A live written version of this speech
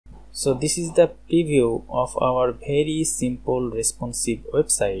So this is the preview of our very simple responsive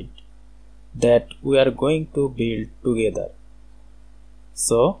website that we are going to build together.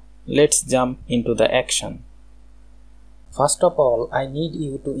 So let's jump into the action. First of all, I need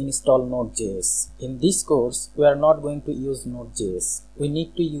you to install Node.js. In this course, we are not going to use Node.js. We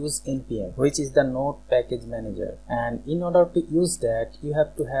need to use npm, which is the Node Package Manager. And in order to use that, you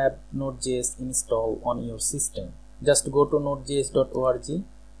have to have Node.js installed on your system. Just go to nodejs.org,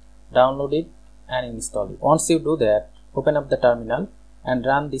 download it and install it. Once you do that, open up the terminal and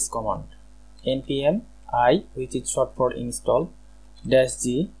run this command: npm I, which is short for install,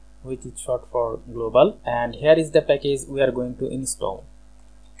 -g, which is short for global, and here is the package we are going to install.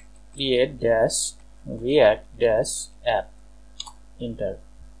 create-react-app. Enter.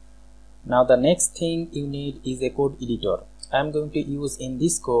 Now the next thing you need is a code editor. I am going to use in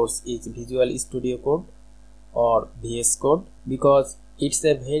this course is Visual Studio Code or VS Code, because it's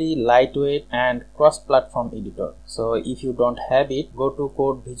a very lightweight and cross-platform editor. So if you don't have it, go to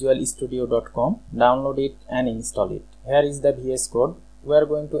codevisualstudio.com, download it and install it. Here is the VS Code. We are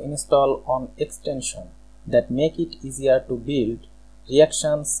going to install on extension that make it easier to build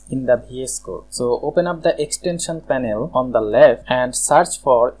reactions in the VS Code. So open up the extension panel on the left and search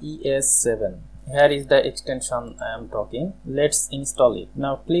for ES7. Here is the extension I am talking. Let's install it.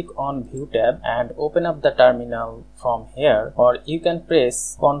 Now click on View tab and open up the terminal from here, or you can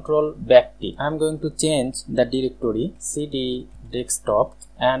press Ctrl backtick. I am going to change the directory cd desktop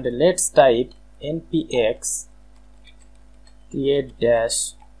and let's type npx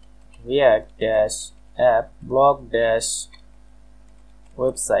create-react-app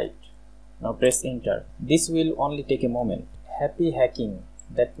blog-website. Now press enter. This will only take a moment. Happy hacking.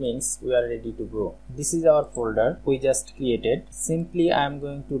 That means we are ready to go. This is our folder we just created. Simply I am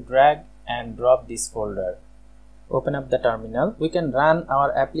going to drag and drop this folder. Open up the terminal. We can run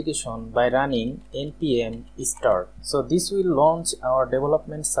our application by running npm start. So this will launch our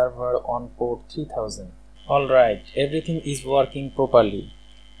development server on port 3000. Alright, everything is working properly.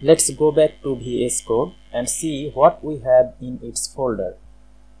 Let's go back to VS Code and see what we have in its folder.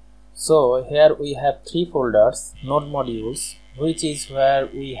 So here we have 3 folders: Node modules, which is where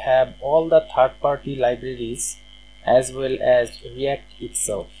we have all the third-party libraries as well as React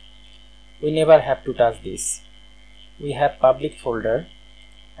itself. We never have to touch this. We have public folder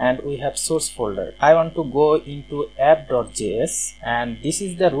and we have source folder. I want to go into app.js and this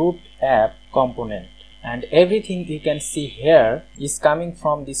is the root app component, and everything you can see here is coming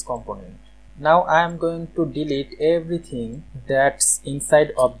from this component. Now I am going to delete everything that's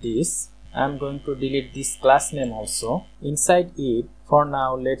inside of this. I am going to delete this class name also. Inside it, for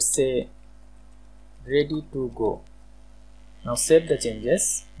now, let's say ready to go. Now save the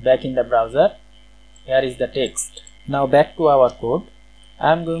changes. Back in the browser, here is the text. Now back to our code.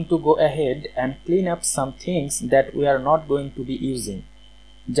 I am going to go ahead and clean up some things that we are not going to be using,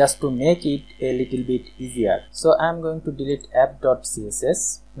 just to make it a little bit easier. So I am going to delete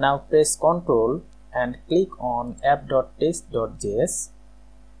app.css. Now press Ctrl and click on app.test.js,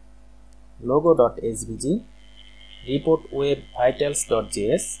 logo.svg, report web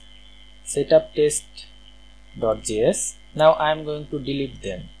vitals.js, setup test.js. Now I am going to delete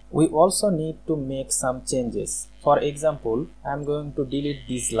them. We also need to make some changes. For example, I am going to delete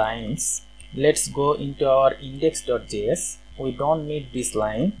these lines. Let's go into our index.js. We don't need this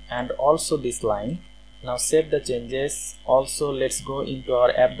line and also this line. Now save the changes. Also let's go into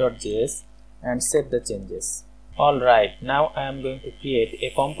our app.js and save the changes. Alright, now I am going to create a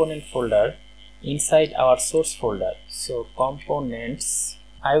component folder inside our source folder. So components,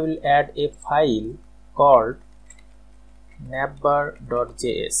 I will add a file called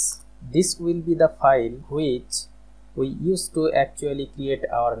navbar.js. This will be the file which we used to actually create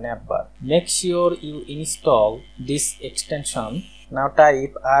our navbar. Make sure you install this extension. Now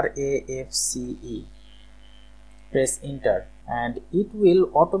type RAFCE. Press enter and it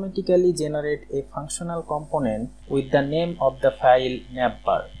will automatically generate a functional component with the name of the file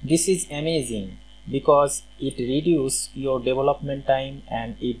navbar. This is amazing because it reduces your development time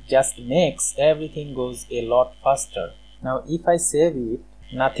and it just makes everything goes a lot faster. Now if I save it,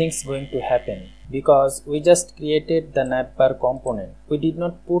 nothing's going to happen because we just created the navbar component. We did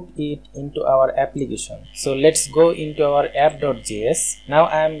not put it into our application. So let's go into our app.js. Now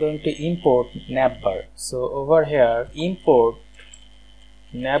I am going to import navbar. So over here, import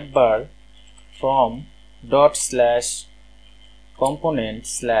navbar from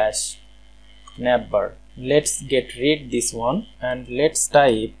 ./component/navbar. Let's get rid this one and let's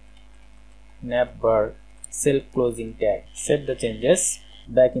type navbar self-closing tag. Save the changes.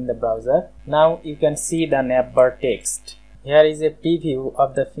 Back in the browser. Now you can see the navbar text. Here is a preview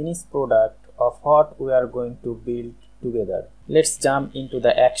of the finished product of what we are going to build together. Let's jump into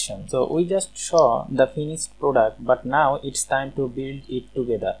the action. So we just saw the finished product, but now it's time to build it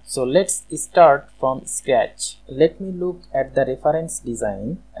together. So let's start from scratch. Let me look at the reference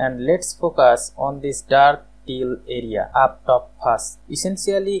design and let's focus on this dark teal area up top first.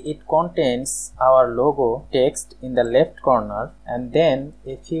 Essentially, it contains our logo text in the left corner and then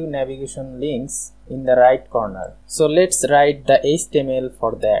a few navigation links in the right corner. So let's write the HTML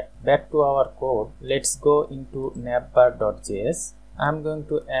for that. Back to our code, let's go into navbar.js. I'm going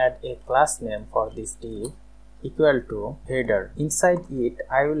to add a class name for this div equal to header. Inside it,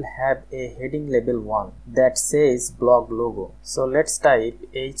 I will have a heading label 1 that says blog logo. So let's type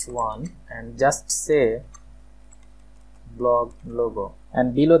h1 and just say blog logo,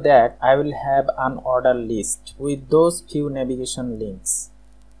 and below that I will have an order list with those few navigation links.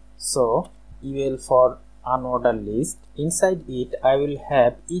 So UL for unordered list. Inside it I will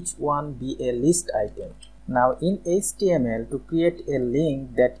have each one be a list item. Now in HTML, to create a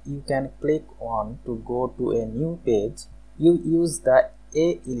link that you can click on to go to a new page, you use the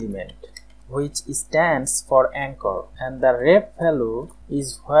A element, which stands for anchor, and the ref value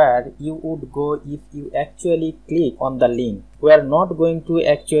is where you would go if you actually click on the link. We are not going to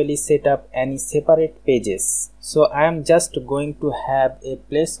actually set up any separate pages, so I am just going to have a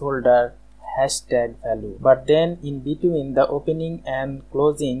placeholder hashtag value, but then in between the opening and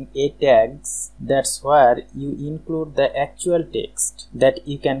closing A tags, that's where you include the actual text that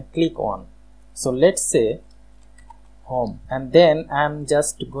you can click on. So let's say home, and then I am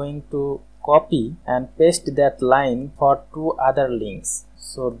just going to copy and paste that line for two other links.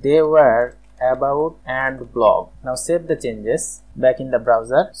 So they were about and blog. Now save the changes back in the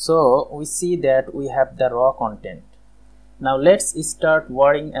browser. So we see that we have the raw content. Now let's start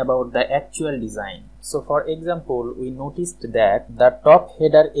worrying about the actual design. So for example, we noticed that the top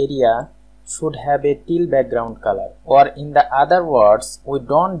header area should have a teal background color, or in the other words, we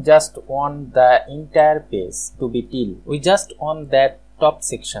don't just want the entire page to be teal, we just want that top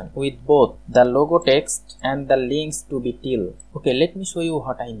section with both the logo text and the links to be teal. Okay, let me show you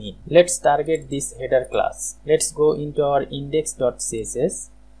what I mean. Let's target this header class. Let's go into our index.css.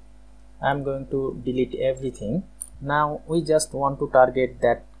 I'm going to delete everything. Now we just want to target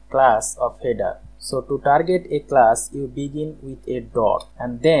that class of header. So to target a class, you begin with a dot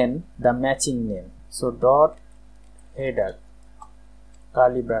and then the matching name. So dot header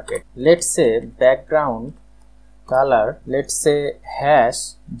curly bracket. Let's say background color, let's say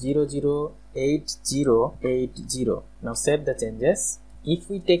hash 008080. Now save the changes. If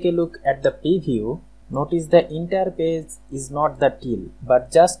we take a look at the preview, notice the entire page is not the teal, but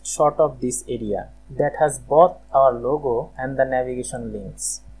just short of this area that has both our logo and the navigation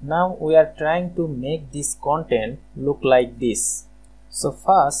links. Now we are trying to make this content look like this. So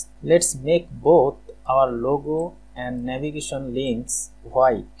first, let's make both our logo and navigation links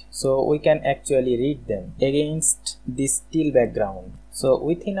white, so we can actually read them against this teal background. So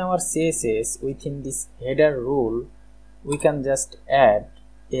within our CSS, within this header rule, we can just add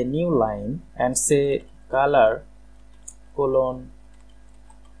a new line and say color colon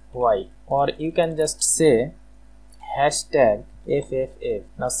white, or you can just say hashtag FFF.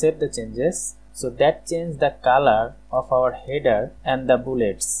 Now save the changes. So that changed the color of our header and the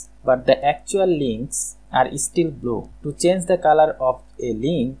bullets, but the actual links are still blue. To change the color of a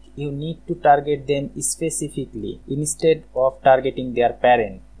link, you need to target them specifically instead of targeting their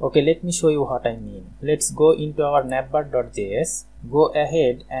parent. Okay, let me show you what I mean. Let's go into our navbar.js. Go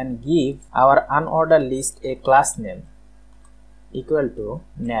ahead and give our unordered list a class name equal to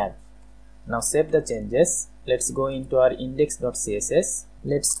nav. Now save the changes. Let's go into our index.css.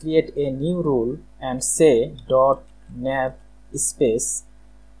 Let's create a new rule and say dot nav space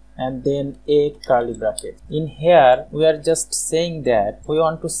and then a curly bracket. In here, we are just saying that we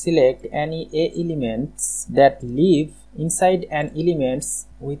want to select any A elements that live inside an elements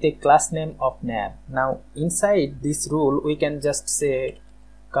with a class name of nav. Now inside this rule, we can just say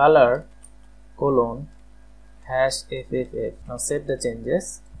color colon hash FFF. Now save the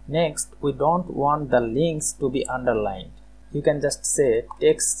changes. Next, we don't want the links to be underlined. You can just say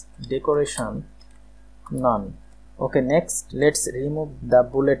text decoration none. Okay, next let's remove the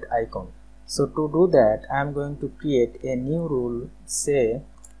bullet icon. So to do that, I am going to create a new rule, say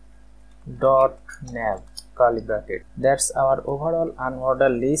dot nav curly bracket. That's our overall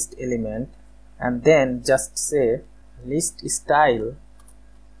unordered list element, and then just say list style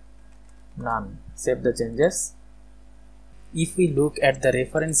none. Save the changes. If we look at the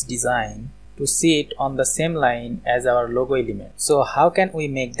reference design, to sit on the same line as our logo element. So how can we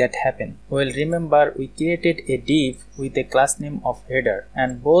make that happen? Well, remember we created a div with a class name of header,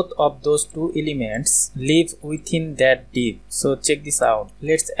 and both of those two elements live within that div. So check this out.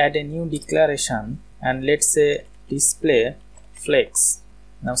 Let's add a new declaration and let's say display flex.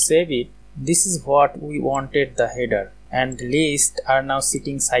 Now save it. This is what we wanted. The header and list are now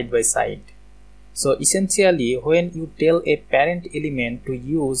sitting side by side. So essentially, when you tell a parent element to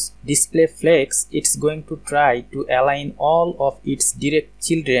use display flex, it's going to try to align all of its direct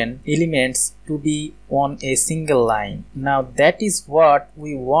children elements to be on a single line. Now that is what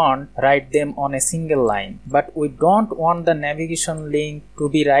we want, write them on a single line, but we don't want the navigation link to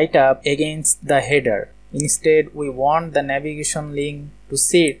be right up against the header. Instead, we want the navigation link to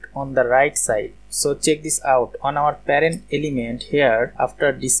sit on the right side. So check this out. On our parent element here,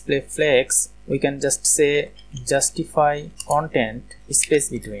 after display flex, we can just say justify content space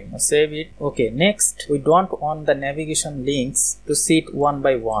between. Now save it. Okay, next we don't want the navigation links to sit one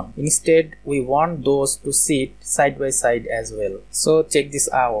by one. Instead, we want those to sit side by side as well. So check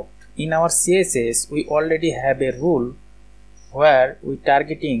this out. In our CSS, we already have a rule where we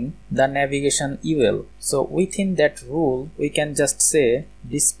targeting the navigation UL. So within that rule, we can just say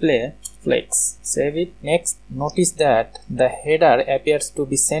display flex. Save it. Next, notice that the header appears to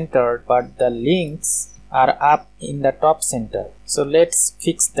be centered, but the links are up in the top center. So let's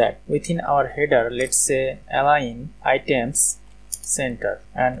fix that. Within our header, let's say align items center,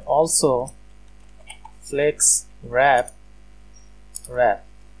 and also flex wrap.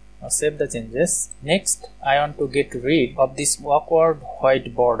 Now save the changes. Next, I want to get rid of this awkward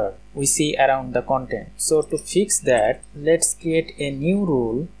white border we see around the content. So to fix that, let's create a new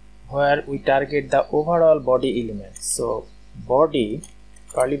rule where we target the overall body element. So body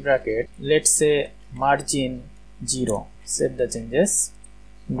curly bracket, let's say margin 0. Save the changes.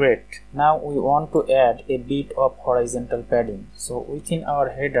 Great. Now we want to add a bit of horizontal padding. So within our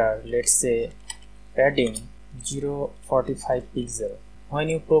header, let's say padding 0.45 pixel. When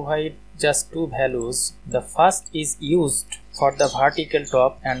you provide just two values, the first is used for the vertical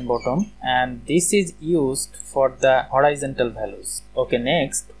top and bottom, and this is used for the horizontal values. Okay,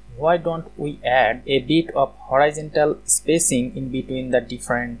 next, why don't we add a bit of horizontal spacing in between the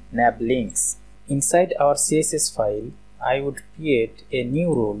different nav links? Inside our CSS file, I would create a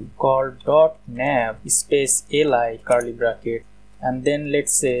new rule called .nav space li curly bracket, and then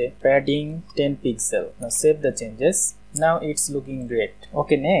let's say padding 10 pixel. Now save the changes. Now it's looking great.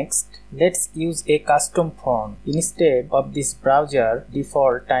 Okay, next let's use a custom font instead of this browser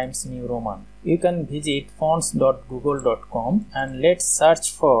default Times New Roman. You can visit fonts.google.com and let's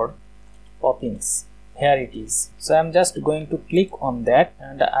search for Poppins. Here it is. So I'm just going to click on that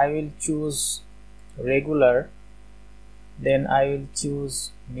and I will choose regular, then I will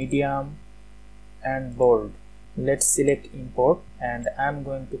choose medium and bold. Let's select import and I'm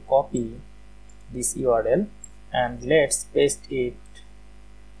going to copy this URL and let's paste it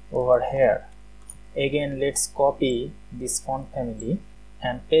over here. Again, let's copy this font family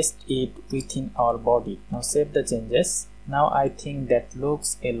and paste it within our body. Now save the changes. Now I think that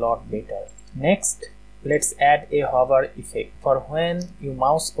looks a lot better. Next, let's add a hover effect for when you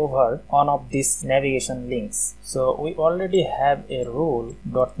mouse over one of these navigation links. So we already have a rule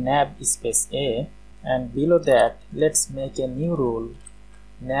 .nav space a, and below that let's make a new rule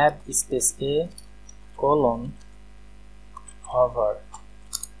nav space a colon hover,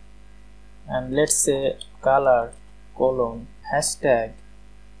 and let's say color colon hashtag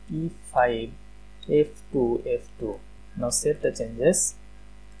E5 F2 F2. Now save the changes.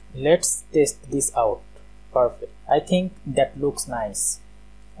 Let's test this out. Perfect. I think that looks nice.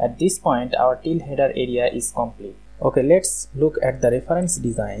 At this point our till header area is complete. Okay, let's look at the reference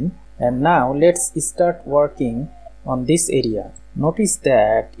design, and now let's start working on this area. Notice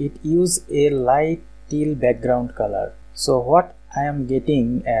that it uses a light teal background color. So what I am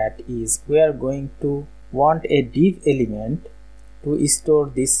getting at is we are going to want a div element to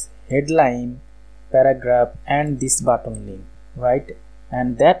store this headline, paragraph and this button link, right?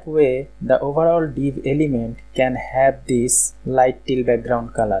 And that way the overall div element can have this light teal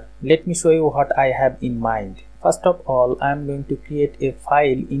background color. Let me show you what I have in mind. First of all, I am going to create a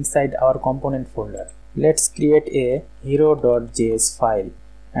file inside our component folder. Let's create a hero.js file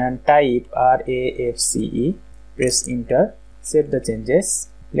and type RAFCE, press enter, save the changes.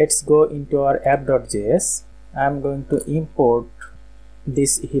 Let's go into our app.js. I am going to import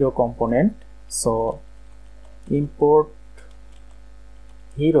this hero component. So import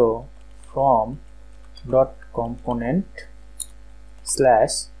hero from dot component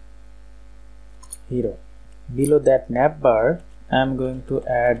slash hero. Below that navbar, I'm going to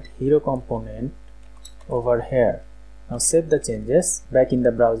add hero component over here. Now save the changes. Back in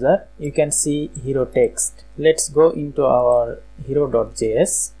the browser, you can see hero text. Let's go into our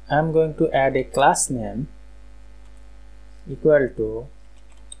hero.js. I'm going to add a class name equal to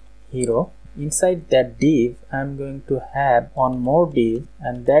hero. Inside that div, I'm going to have one more div,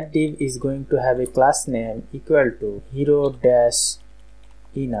 and that div is going to have a class name equal to hero-inner.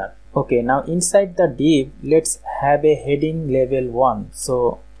 Okay, now inside the div, let's have a heading level 1.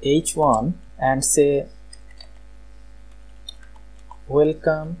 So h1 and say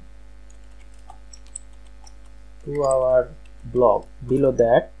welcome to our blog. Below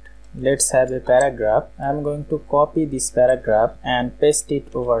that, let's have a paragraph. I'm going to copy this paragraph and paste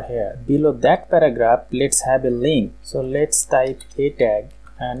it over here. Below that paragraph, let's have a link. So let's type a tag,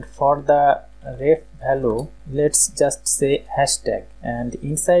 and for the ref value, let's just say hashtag, and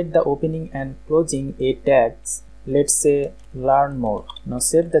inside the opening and closing a tags, let's say learn more. Now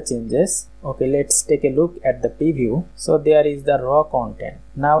save the changes. Okay, let's take a look at the preview. So there is the raw content.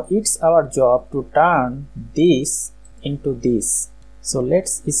 Now it's our job to turn this into this. So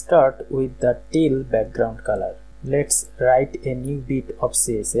let's start with the teal background color. Let's write a new bit of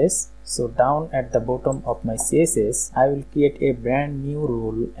CSS. So down at the bottom of my CSS, I will create a brand new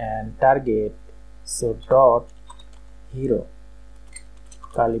rule and target. So dot hero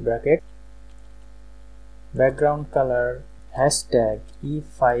curly bracket background color hashtag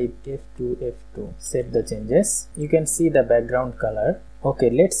E5F2F2. Save the changes. You can see the background color. Okay,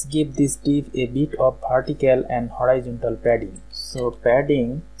 let's give this div a bit of vertical and horizontal padding. So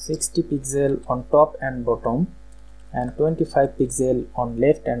padding 60 pixel on top and bottom and 25 pixel on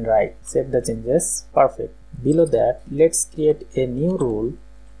left and right. Save the changes. Perfect. Below that, let's create a new rule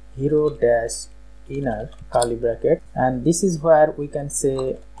hero-inner curly bracket, and this is where we can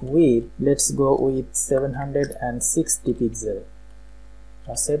say width. Let's go with 760 pixel.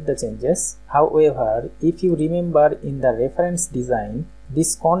 Now save the changes. However, if you remember in the reference design,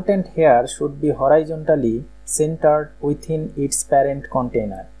 this content here should be horizontally centered within its parent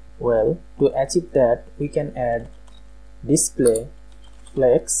container. Well, to achieve that, we can add display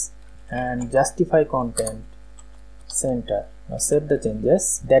flex and justify content center. Now save the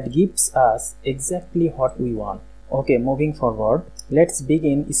changes. That gives us exactly what we want. Okay, moving forward, let's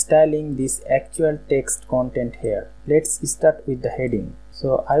begin styling this actual text content here. Let's start with the heading.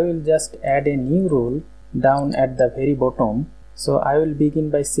 So I will just add a new rule down at the very bottom. So I will begin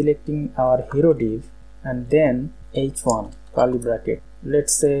by selecting our hero div and then h1 curly bracket.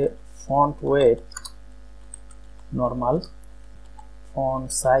 Let's say font weight normal,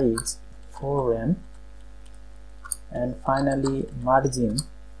 font size 4 rem, and finally margin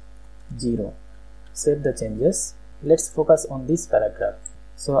 0. Save the changes. Let's focus on this paragraph.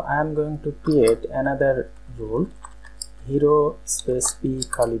 So I am going to create another rule hero space p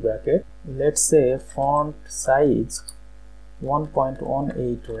curly bracket. Let's say font size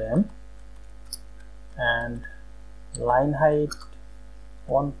 1.18 rem and line height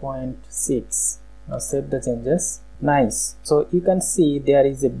 1.6. Now save the changes. Nice. So you can see there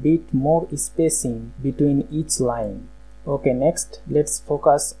is a bit more spacing between each line. Okay, next let's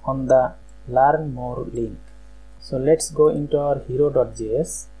focus on the learn more link. So let's go into our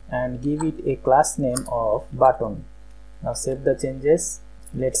hero.js and give it a class name of button. Now save the changes.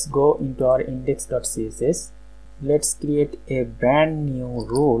 Let's go into our index.css. Let's create a brand new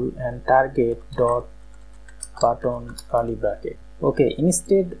rule and target dot button curly bracket. Okay,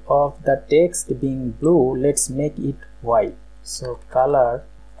 instead of the text being blue, let's make it white. So color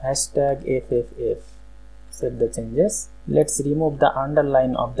hashtag FFF. Save the changes. Let's remove the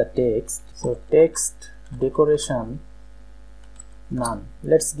underline of the text. So text decoration none.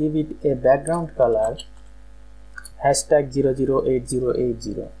 Let's give it a background color hashtag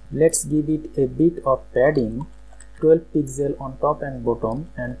 008080. Let's give it a bit of padding 12 pixel on top and bottom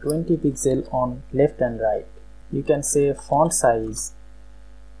and 20 pixel on left and right. You can say font size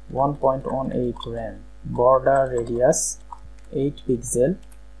 1.18 rem, border radius 8 pixel,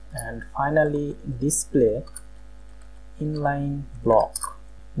 and finally display inline block.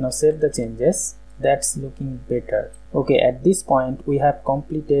 Now save the changes. That's looking better. Okay, at this point we have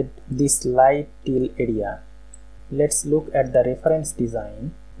completed this light teal area. Let's look at the reference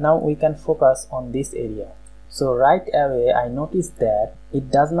design. Now we can focus on this area. So right away I noticed that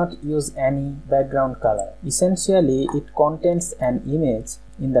it does not use any background color. Essentially it contains an image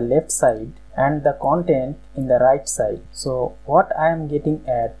in the left side and the content in the right side. So what I am getting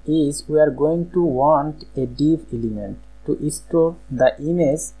at is we are going to want a div element to store the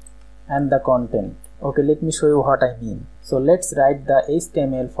image and the content. Okay, let me show you what I mean. So let's write the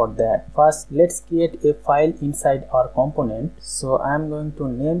HTML for that. First, let's create a file inside our component. So I'm going to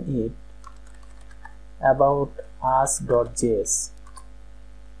name it aboutus.js.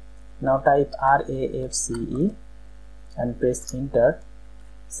 Now type RAFCE and press enter.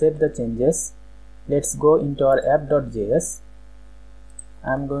 Save the changes. Let's go into our app.js.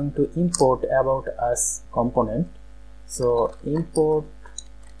 I'm going to import about us component. So import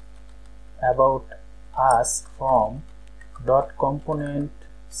about us from dot component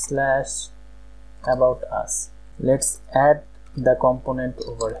slash about us. Let's add the component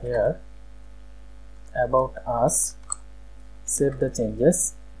over here, about us. Save the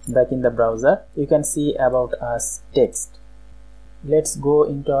changes. Back in the browser, you can see about us text. Let's go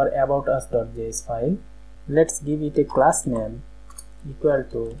into our about us.js file. Let's give it a class name equal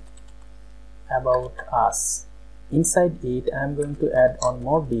to about us. Inside it, I am going to add on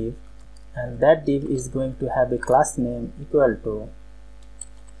more div, and that div is going to have a class name equal to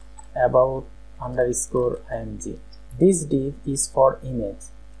about_img. This div is for image.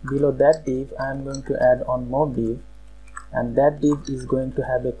 Below that div, I am going to add on more div, and that div is going to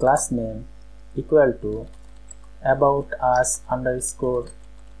have a class name equal to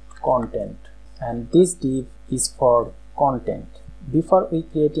about_us_content, and this div is for content. Before we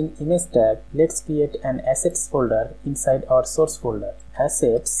creating image tag, let's create an assets folder inside our source folder.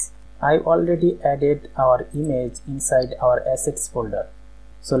 Assets, I already added our image inside our assets folder.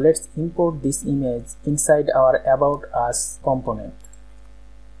 So let's import this image inside our about us component.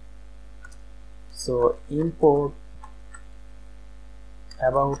 So import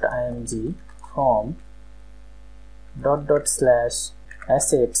about_img from /assets/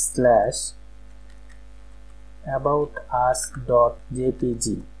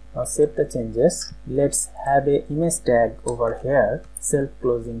 aboutus.jpg. Now save the changes. Let's have a image tag over here, self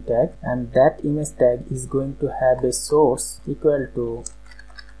closing tag, and that image tag is going to have a source equal to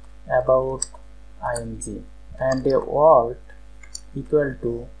about_img and a alt equal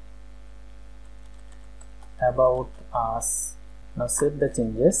to about us. Now save the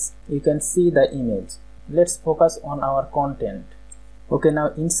changes. You can see the image. Let's focus on our content. Okay,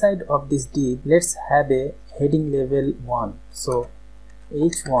 now inside of this div, let's have a heading level 1. So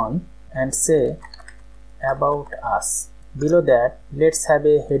h1 and say about us. Below that, let's have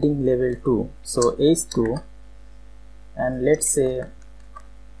a heading level 2. So h2 and let's say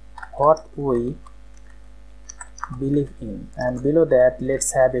what we believe in. And below that,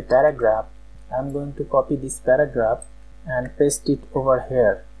 let's have a paragraph. I'm going to copy this paragraph and paste it over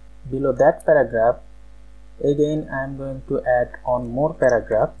here. Below that paragraph, again I am going to add on more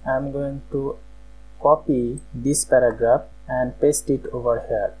paragraph. I am going to copy this paragraph and paste it over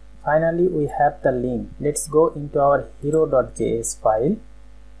here. Finally, we have the link. Let's go into our hero.js file.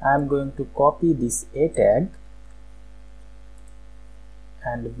 I am going to copy this a tag,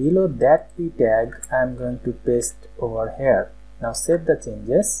 and below that p tag I am going to paste over here. Now save the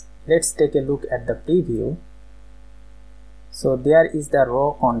changes. Let's take a look at the preview. So there is the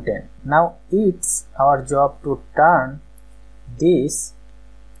raw content. Now it's our job to turn this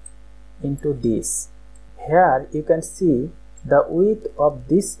into this. Here you can see the width of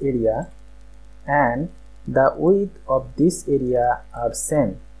this area and the width of this area are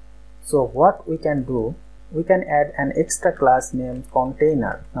same. So what we can do, we can add an extra class named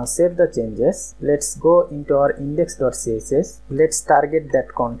container. Now save the changes. Let's go into our index.css. Let's target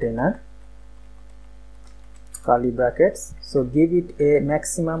that container, curly brackets. So give it a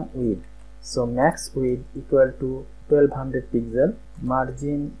maximum width. So max width equal to 1200 pixel,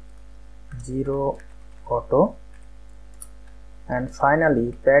 margin 0 auto, and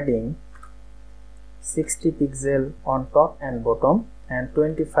finally padding 60 pixel on top and bottom and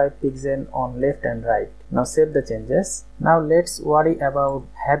 25 pixel on left and right. Now save the changes. Now let's worry about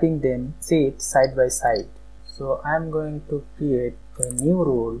having them sit side by side. So I'm going to create a new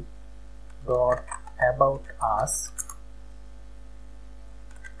rule dot about us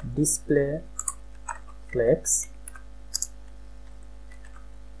display flex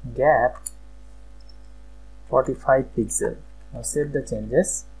gap 45 pixel. Now save the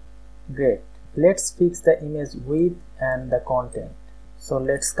changes. Great. Let's fix the image width and the content. So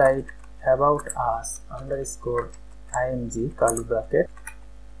let's type about us underscore img curly bracket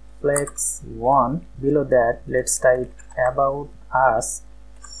flex 1. Below that, let's type about us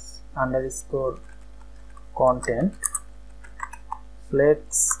underscore content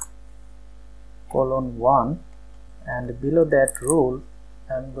flex colon 1, and below that rule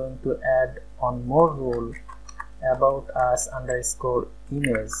I'm going to add on more rule about us underscore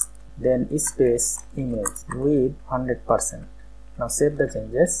image, then space image with 100%. Now save the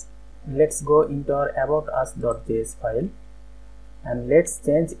changes. Let's go into our about us.js file. and let's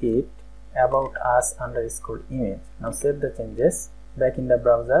change it about us underscore image. Now save the changes. Back in the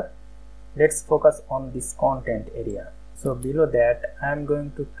browser, let's focus on this content area. So below that, I am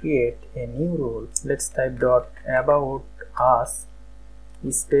going to create a new rule. Let's type dot about us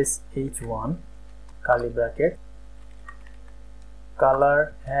space h1 curly bracket,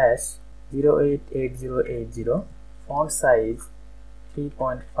 color hash 088080, font size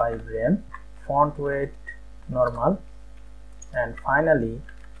 3.5 rem, font weight normal, and finally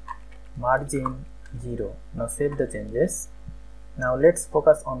margin 0. Now save the changes. Now let's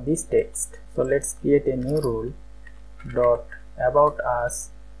focus on this text. So let's create a new rule dot about us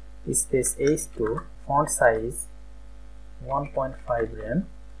space h2, font size 1.5 rem,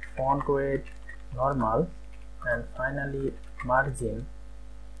 font weight normal, and finally margin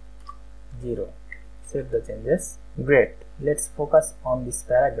 0. Save the changes. Great. Let's focus on this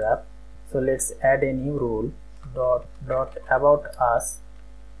paragraph. So let's add a new rule dot about us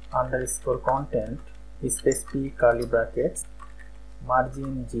underscore content space p curly brackets,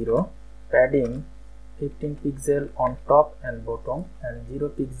 margin 0, padding 15 pixel on top and bottom and 0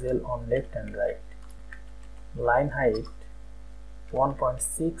 pixel on left and right, line height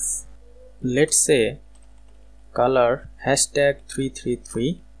 1.6, let's say color hashtag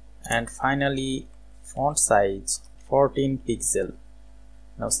 333, and finally font size 14 pixel.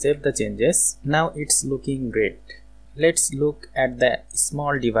 Now save the changes. Now it's looking great. Let's look at the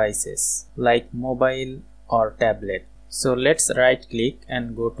small devices like mobile or tablet. So let's right click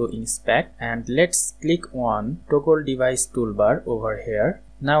and go to inspect, and let's click on toggle device toolbar over here.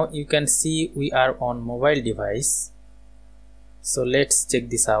 Now you can see we are on mobile device. So let's check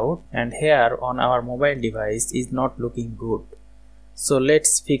this out, and here on our mobile device is not looking good. So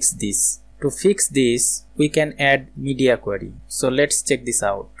let's fix this. To fix this, we can add media query. So let's check this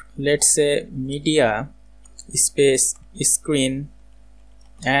out. Let's say media space screen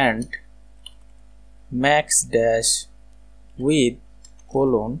and max dash width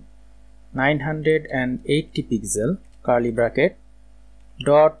colon 980 pixel curly bracket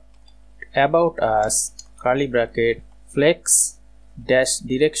dot about us curly bracket flex dash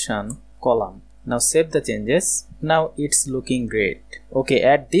direction column. Now save the changes. Now it's looking great. Okay,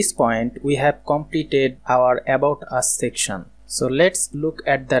 at this point we have completed our about us section. So let's look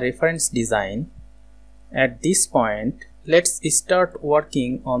at the reference design. At this point, let's start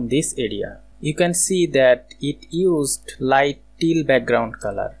working on this area. You can see that it used light teal background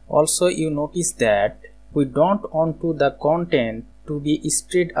color. Also you notice that we don't want the content to be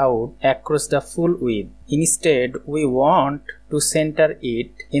spread out across the full width. Instead, we want to center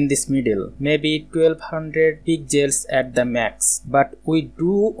it in this middle, maybe 1200 pixels at the max. But we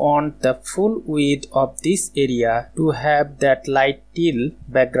do want the full width of this area to have that light teal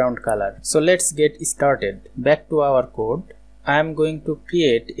background color. So let's get started. Back to our code. I am going to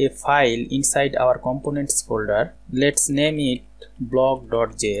create a file inside our components folder. Let's name it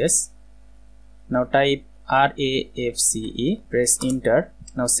blog.js. Now type RAFCE, press enter.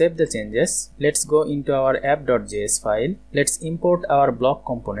 Now save the changes. Let's go into our app.js file. Let's import our blog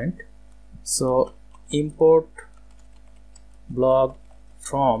component. So import blog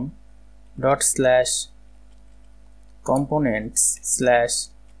from dot slash components slash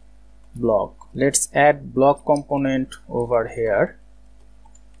blog. Let's add blog component over here.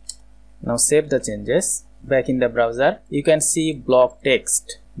 Now save the changes. Back in the browser, you can see blog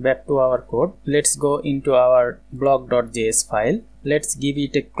text. Back to our code. Let's go into our blog.js file. Let's give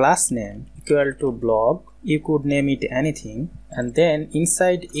it a class name equal to blog. You could name it anything, and then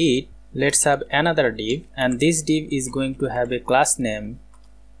inside it let's have another div, and this div is going to have a class name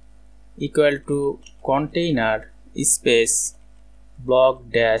equal to container space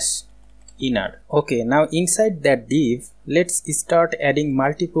blog dash inner. Okay, now inside that div let's start adding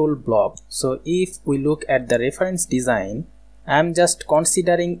multiple blocks. So if we look at the reference design, I'm just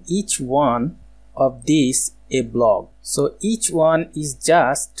considering each one of these a block. So each one is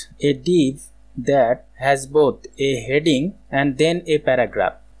just a div that has both a heading and then a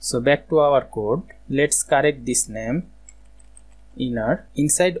paragraph. So back to our code, let's correct this name inner.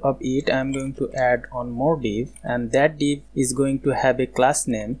 Inside of it I'm going to add on more div, and that div is going to have a class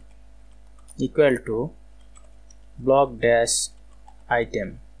name equal to blog dash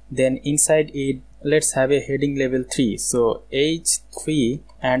item. Then inside it let's have a heading level 3, so h3,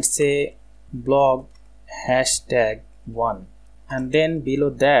 and say blog hashtag 1, and then below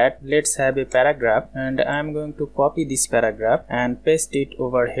that let's have a paragraph, and I'm going to copy this paragraph and paste it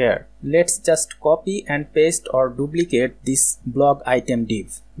over here. Let's just copy and paste or duplicate this blog item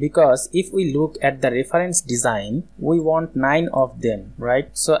div, because if we look at the reference design we want 9 of them, right?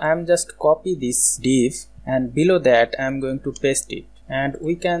 So I'm just copy this div and below that I am going to paste it, and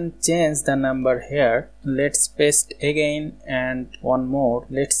we can change the number here. Let's paste again, and one more.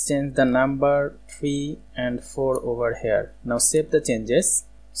 Let's change the number 3 and 4 over here. Now save the changes.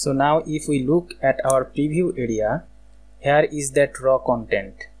 So now if we look at our preview area, here is that raw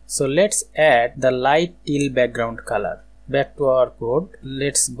content. So let's add the light teal background color. Back to our code,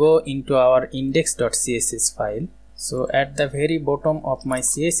 let's go into our index.css file. So at the very bottom of my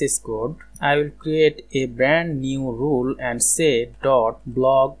CSS code, I will create a brand new rule and say dot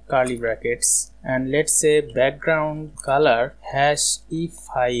blog curly brackets, and let's say background color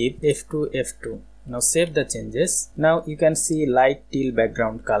 #e5 f2 f2. Now save the changes. Now you can see light teal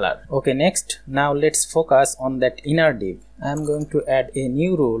background color. Okay, next, now let's focus on that inner div. I am going to add a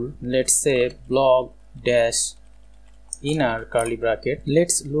new rule. Let's say blog dash inner curly bracket.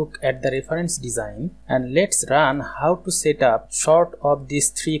 Let's look at the reference design and let's run how to set up short of this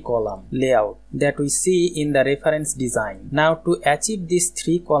 3 column layout that we see in the reference design. Now to achieve this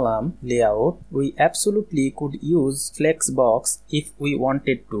 3 column layout, we absolutely could use flexbox if we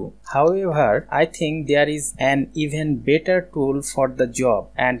wanted to. However, I think there is an even better tool for the job,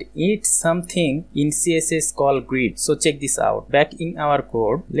 and it's something in CSS called grid. So check this out. Back in our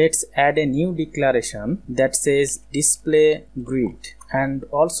code, let's add a new declaration that says display grid, and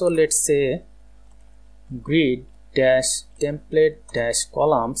also let's say grid dash template dash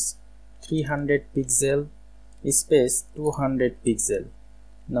columns 300 pixel space 200 pixel.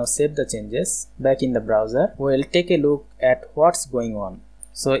 Now save the changes. Back in the browser, we'll take a look at what's going on.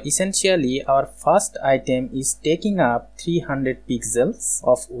 So essentially our first item is taking up 300 pixels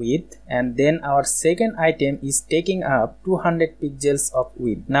of width, and then our second item is taking up 200 pixels of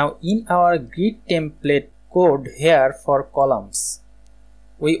width. Now in our grid template code here for columns,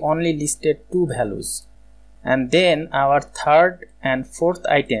 we only listed 2 values, and then our third and fourth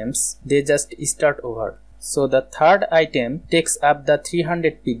items, they just start over. So the third item takes up the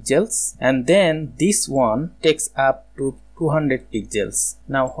 300 pixels, and then this one takes up to 200 pixels.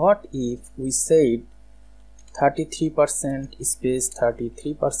 Now what if we said 33% space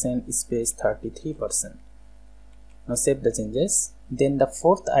 33% space 33%? Now save the changes. Then the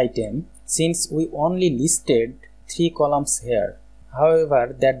fourth item, since we only listed 3 columns here,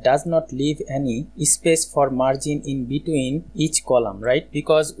 however that does not leave any space for margin in between each column, right?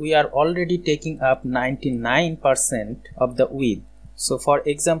 Because we are already taking up 99% of the width. So for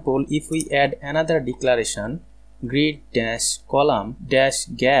example, if we add another declaration, grid dash column dash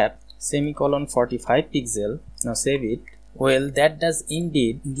gap semicolon 45 pixel, now save it. Well, that does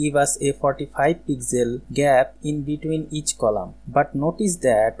indeed give us a 45 pixel gap in between each column. But notice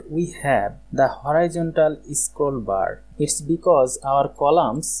that we have the horizontal scroll bar. It's because our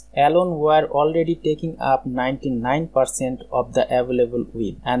columns alone were already taking up 99% of the available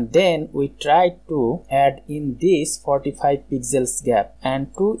width. And then we tried to add in this 45 pixels gap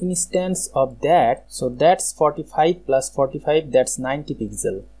and 2 instances of that. So that's 45 plus 45, that's 90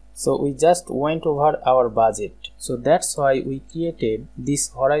 pixel. So we just went over our budget. So that's why we created this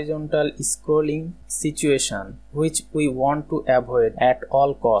horizontal scrolling situation, which we want to avoid at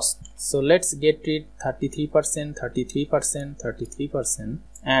all costs. So let's get rid 33%, 33%, 33%,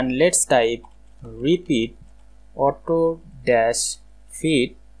 and let's type repeat auto dash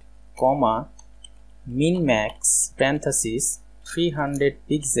fit comma min max parenthesis 300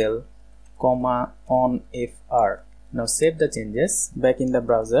 pixel comma on fr. Now save the changes. Back in the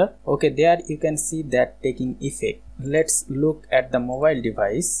browser. Okay, there you can see that taking effect. Let's look at the mobile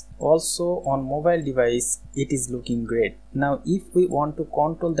device. Also on mobile device, it is looking great. Now if we want to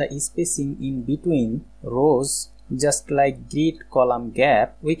control the spacing in between rows, just like grid column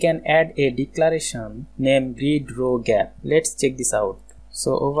gap, we can add a declaration named grid row gap. Let's check this out.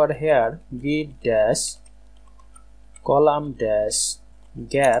 So over here, grid dash column dash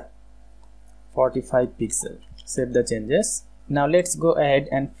gap 45 pixel. Save the changes. Now let's go ahead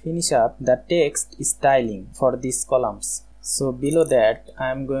and finish up the text styling for these columns. So below that,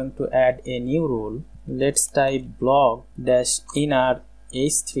 I am going to add a new rule. Let's type blog dash inner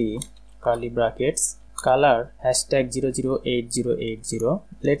h3 curly brackets color hashtag 008080.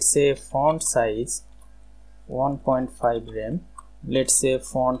 Let's say font size 1.5 rem. Let's say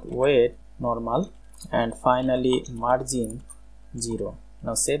font weight normal, and finally margin 0.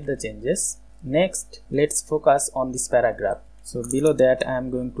 Now save the changes. Next, let's focus on this paragraph. So below that, I am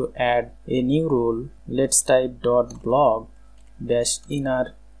going to add a new rule. Let's type dot blog dash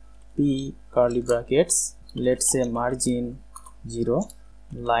inner p curly brackets. Let's say margin 0,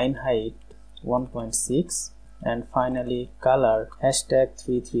 line height 1.6, and finally color hashtag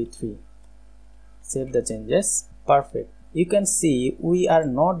 333. Save the changes. Perfect. You can see we are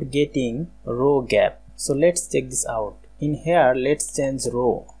not getting row gap. So let's check this out. In here, let's change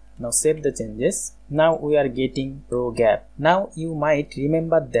row. Now save the changes. Now we are getting row gap. Now you might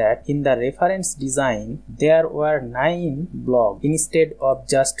remember that in the reference design there were 9 blocks instead of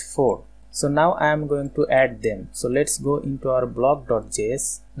just 4. So now I am going to add them. So let's go into our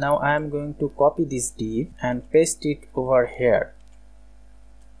block.js. Now I am going to copy this div and paste it over here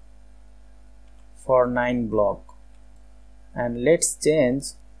for 9 block. And let's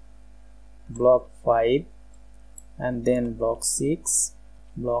change block 5 and then block 6,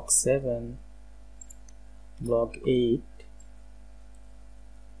 block 7, block 8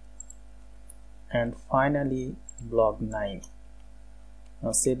 and finally block 9.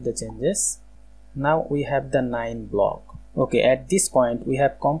 Now save the changes. Now we have the 9 block. Okay, at this point we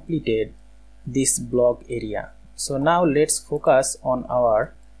have completed this block area. So now let's focus on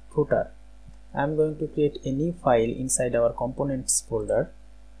our footer. I am going to create a new file inside our components folder.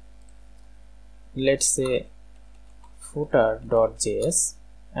 Let's say footer.js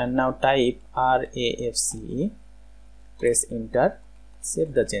and now type RAFCE, press enter,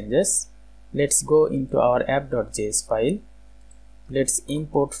 save the changes. Let's go into our app.js file. Let's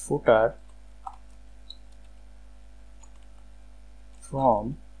import footer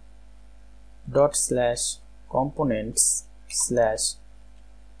from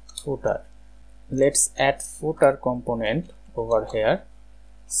 ./components/footer. Let's add footer component over here.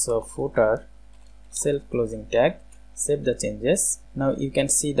 So footer self closing tag, save the changes. Now you can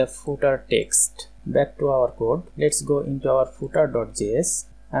see the footer text. Back to our code. Let's go into our footer.js.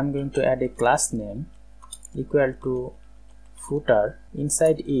 I'm going to add a class name equal to footer.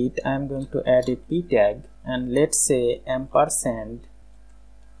 Inside it I am going to add a p tag and let's say ampersand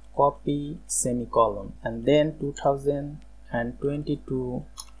copy semicolon and then 2022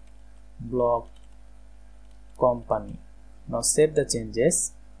 block company. Now save the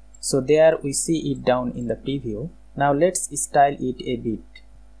changes. So there we see it down in the preview. Now let's style it a bit.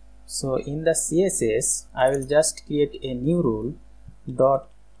 So in the CSS I will just create a new rule dot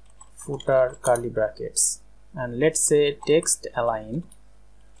footer curly brackets and let's say text align,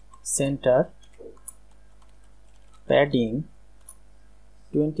 center, padding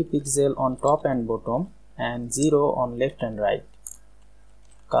 20 pixel on top and bottom and 0 on left and right,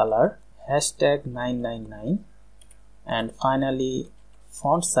 color #999 and finally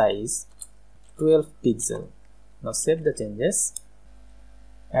font size 12 pixel. Now save the changes.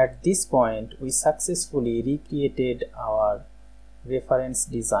 At this point we successfully recreated our reference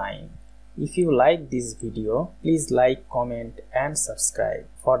design. If you like this video, please like, comment and subscribe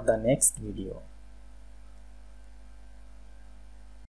for the next video.